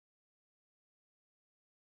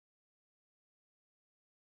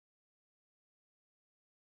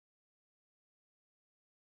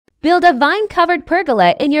Build a vine-covered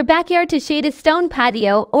pergola in your backyard to shade a stone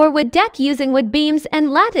patio or wood deck using wood beams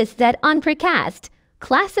and lattice set on precast,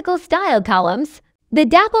 classical-style columns. The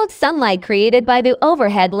dappled sunlight created by the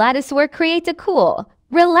overhead latticework creates a cool,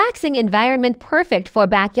 relaxing environment perfect for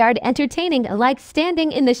backyard entertaining, like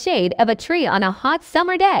standing in the shade of a tree on a hot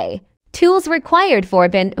summer day. Tools required for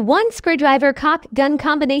bin: 1 screwdriver, caulk gun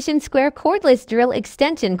combination, square cordless drill,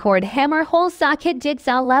 extension cord, hammer, hole socket,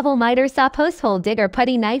 jigsaw, level miter, saw, post hole digger,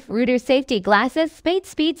 putty knife, router, safety glasses, spade,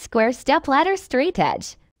 speed, square, step ladder, straight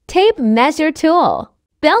edge, tape measure tool.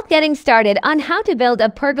 Belt. Getting started on how to build a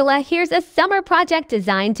pergola. Here's a summer project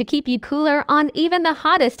designed to keep you cooler on even the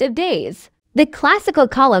hottest of days. The classical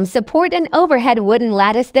columns support an overhead wooden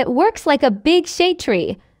lattice that works like a big shade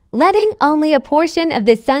tree, letting only a portion of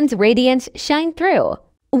the sun's radiance shine through.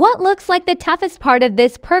 What looks like the toughest part of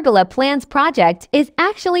this pergola plans project is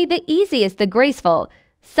actually the easiest: the graceful,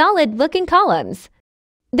 solid-looking columns.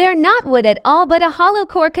 They're not wood at all, but a hollow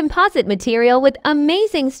core composite material with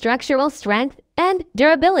amazing structural strength and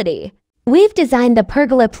durability. We've designed the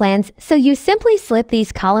pergola plans so you simply slip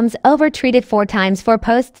these columns over, treated 4 times for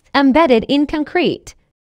posts embedded in concrete.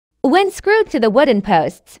 When screwed to the wooden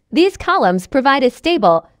posts, these columns provide a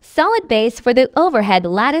stable, solid base for the overhead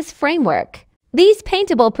lattice framework. These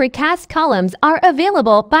paintable precast columns are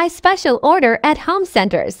available by special order at home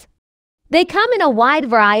centers. They come in a wide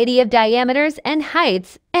variety of diameters and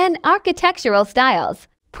heights and architectural styles.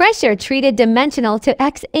 Pressure-treated dimensional to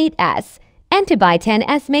X8S and to by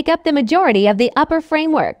 10S make up the majority of the upper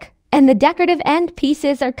framework, and the decorative end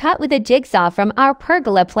pieces are cut with a jigsaw from our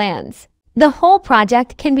pergola plans. The whole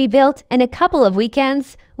project can be built in a couple of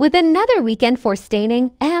weekends, with another weekend for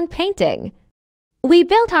staining and painting. We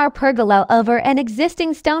built our pergola over an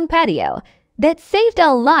existing stone patio that saved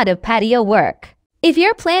a lot of patio work. If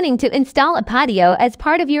you're planning to install a patio as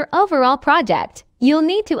part of your overall project, you'll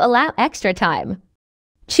need to allow extra time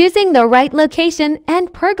choosing the right location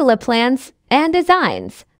and pergola plans and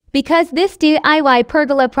designs. Because this DIY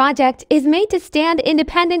pergola project is made to stand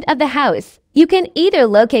independent of the house, you can either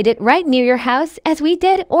locate it right near your house, as we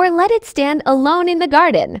did, or let it stand alone in the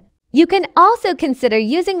garden. You can also consider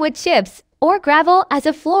using wood chips or gravel as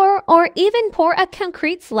a floor, or even pour a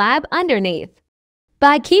concrete slab underneath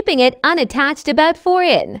by keeping it unattached about 4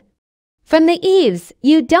 in. From the eaves,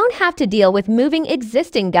 you don't have to deal with moving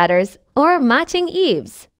existing gutters or matching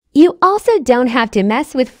eaves. You also don't have to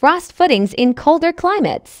mess with frost footings in colder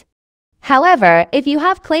climates. However, if you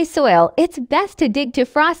have clay soil, it's best to dig to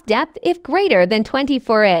frost depth if greater than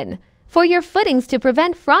 24 in for your footings to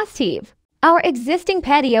prevent frost heave. Our existing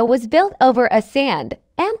patio was built over a sand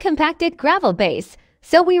and compacted gravel base,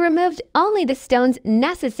 so we removed only the stones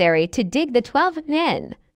necessary to dig the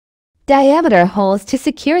 12-in diameter holes to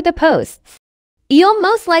secure the posts. You'll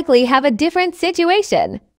most likely have a different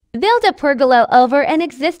situation. Build a pergola over an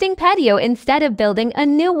existing patio instead of building a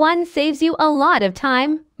new one. Saves you a lot of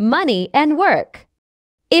time, money, and work.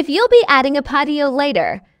 If you'll be adding a patio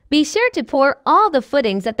later, be sure to pour all the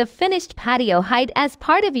footings at the finished patio height as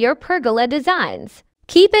part of your pergola designs.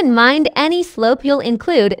 Keep in mind any slope you'll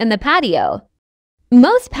include in the patio.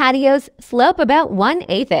 Most patios slope about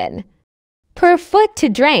 1/8 in per foot to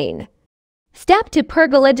drain. Step to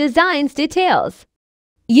pergola designs details.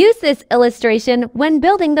 Use this illustration when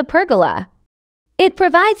building the pergola. It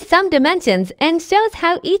provides some dimensions and shows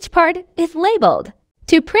how each part is labeled.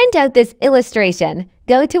 To print out this illustration,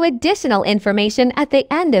 go to additional information at the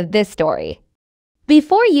end of this story.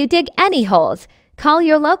 Before you dig any holes, call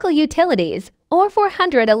your local utilities or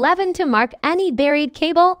 411 to mark any buried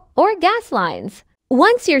cable or gas lines.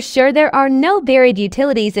 Once you're sure there are no buried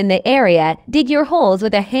utilities in the area, dig your holes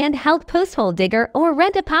with a handheld post hole digger or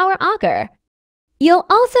rent a power auger. You'll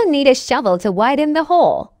also need a shovel to widen the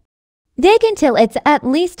hole. Dig until it's at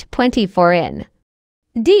least 24 in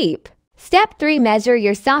deep. Step 3. Measure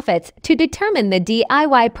your soffits to determine the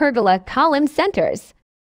DIY pergola column centers.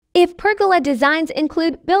 If pergola designs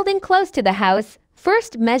include building close to the house,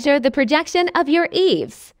 first measure the projection of your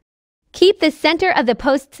eaves. Keep the center of the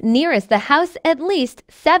posts nearest the house at least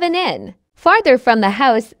 7 in farther from the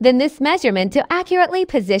house than this measurement to accurately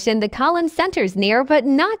position the column centers near but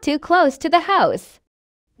not too close to the house.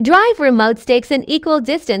 Drive remote stakes an equal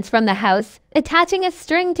distance from the house, attaching a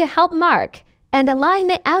string to help mark and align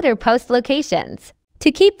the outer post locations.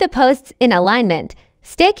 To keep the posts in alignment,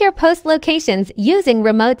 stake your post locations using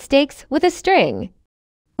remote stakes with a string.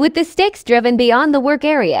 With the stakes driven beyond the work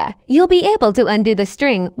area, you'll be able to undo the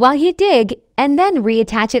string while you dig and then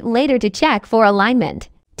reattach it later to check for alignment.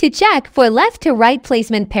 To check for left to right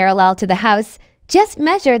placement parallel to the house, just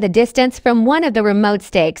measure the distance from one of the remote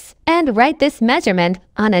stakes and write this measurement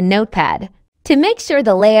on a notepad. To make sure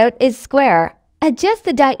the layout is square, adjust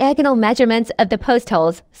the diagonal measurements of the post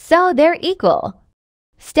holes so they're equal.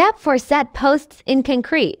 Step 4. Set posts in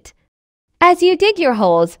concrete. As you dig your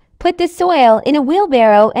holes, put the soil in a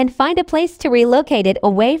wheelbarrow and find a place to relocate it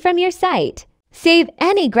away from your site. Save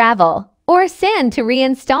any gravel or sand to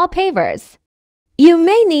reinstall pavers. You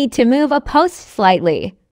may need to move a post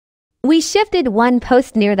slightly. We shifted one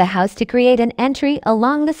post near the house to create an entry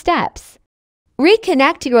along the steps.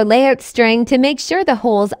 Reconnect your layout string to make sure the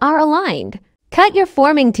holes are aligned. Cut your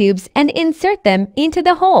forming tubes and insert them into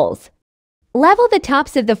the holes. Level the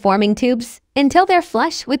tops of the forming tubes until they're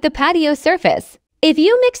flush with the patio surface. If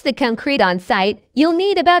you mix the concrete on site, you'll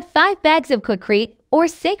need about 5 bags of Quikrete or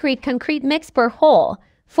Sacred concrete mix per hole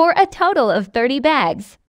for a total of 30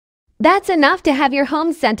 bags. That's enough to have your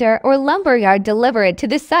home center or lumberyard deliver it to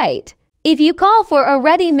the site. If you call for a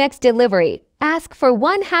ready mix delivery, ask for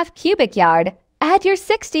 1/2 cubic yard. Add your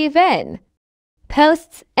 60 VIN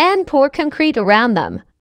posts and pour concrete around them.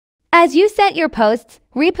 As you set your posts,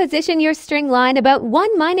 reposition your string line about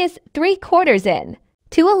 1-3/4 in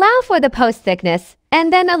to allow for the post thickness,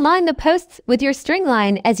 and then align the posts with your string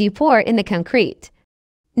line as you pour in the concrete.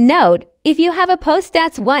 Note, if you have a post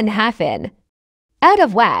that's 1/2 in out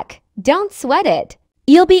of whack, don't sweat it.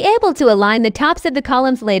 You'll be able to align the tops of the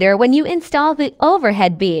columns later when you install the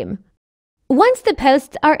overhead beam. Once the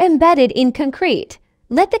posts are embedded in concrete,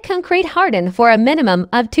 let the concrete harden for a minimum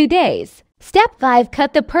of 2 days. Step 5.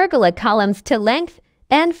 Cut the pergola columns to length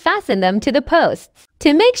and fasten them to the posts.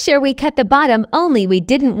 To make sure we cut the bottom only, we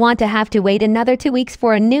didn't want to have to wait another 2 weeks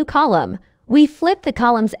for a new column. We flipped the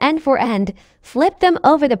columns end for end, flipped them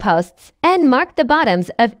over the posts, and marked the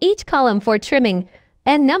bottoms of each column for trimming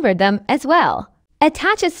and numbered them as well.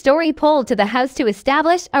 Attach a story pole to the house to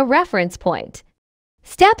establish a reference point.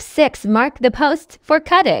 Step 6. Mark the posts for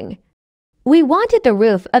cutting. We wanted the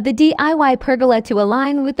roof of the DIY pergola to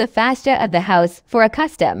align with the fascia of the house for a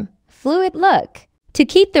custom, fluid look. To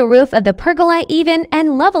keep the roof of the pergola even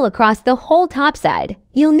and level across the whole topside,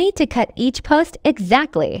 you'll need to cut each post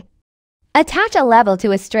exactly. Attach a level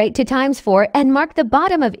to a straight to ×4 and mark the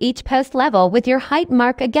bottom of each post level with your height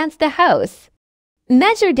mark against the house.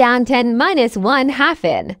 Measure down 10-1/2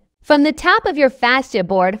 in from the top of your fascia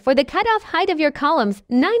board for the cutoff height of your columns,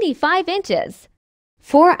 95 inches.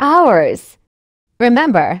 4 hours.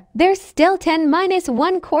 Remember, there's still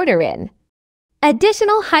 10-1/4 in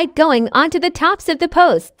additional height going onto the tops of the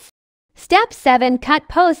posts. Step 7. Cut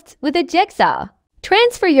posts with a jigsaw.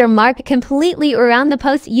 Transfer your mark completely around the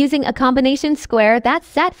post using a combination square that's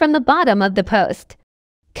set from the bottom of the post.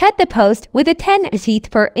 Cut the post with a 10 teeth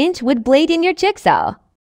per inch wood blade in your jigsaw.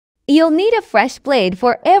 You'll need a fresh blade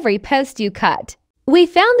for every post you cut. We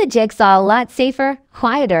found the jigsaw a lot safer,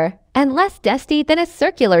 quieter, and less dusty than a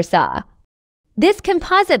circular saw. This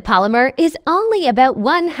composite polymer is only about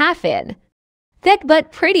 1/2 in thick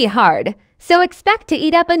but pretty hard, so expect to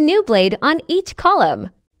eat up a new blade on each column.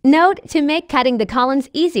 Note, to make cutting the columns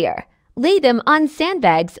easier, lay them on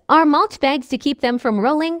sandbags or mulch bags to keep them from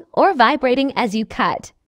rolling or vibrating as you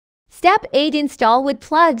cut. Step 8. Install wood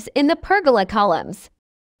plugs in the pergola columns.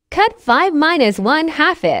 Cut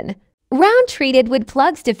 5-1/2 in round-treated wood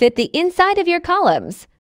plugs to fit the inside of your columns.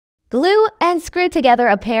 Glue and screw together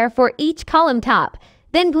a pair for each column top,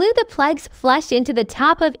 then glue the plugs flush into the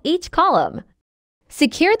top of each column.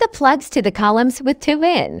 Secure the plugs to the columns with 2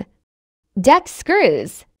 in deck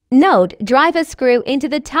screws. Note, drive a screw into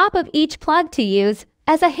the top of each plug to use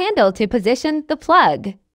as a handle to position the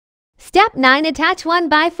plug. Step 9. Attach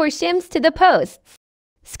 1x4 shims to the posts.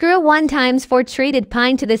 Screw 1x4 treated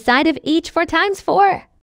pine to the side of each 4x4.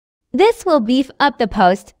 This will beef up the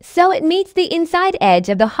post so it meets the inside edge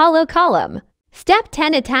of the hollow column. Step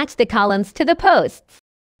 10. Attach the columns to the posts.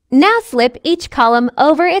 Now slip each column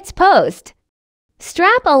over its post.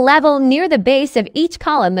 Strap a level near the base of each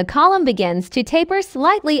column. The column begins to taper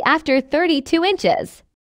slightly after 32 inches.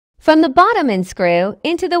 From the bottom and screw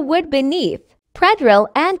into the wood beneath. Pre-drill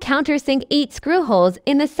and countersink 8 screw holes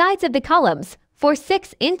in the sides of the columns for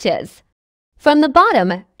 6 inches. From the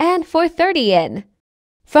bottom and for 30 in.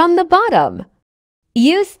 From the bottom.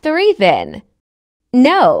 Use 3 VIN.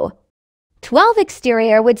 No. 12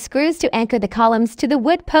 exterior wood screws to anchor the columns to the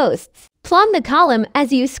wood posts. Plumb the column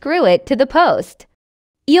as you screw it to the post.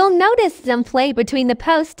 You'll notice some play between the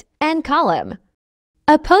post and column.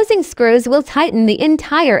 Opposing screws will tighten the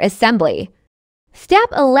entire assembly. Step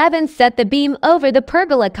 11. Set the beam over the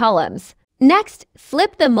pergola columns. Next,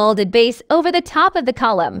 slip the molded base over the top of the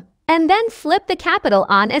column, and then slip the capital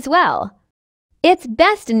on as well. It's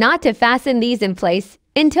best not to fasten these in place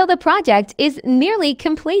until the project is nearly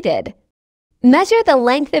completed. Measure the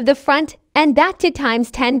length of the front and that to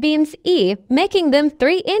times 10 beams E, making them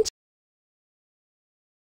 3 inches.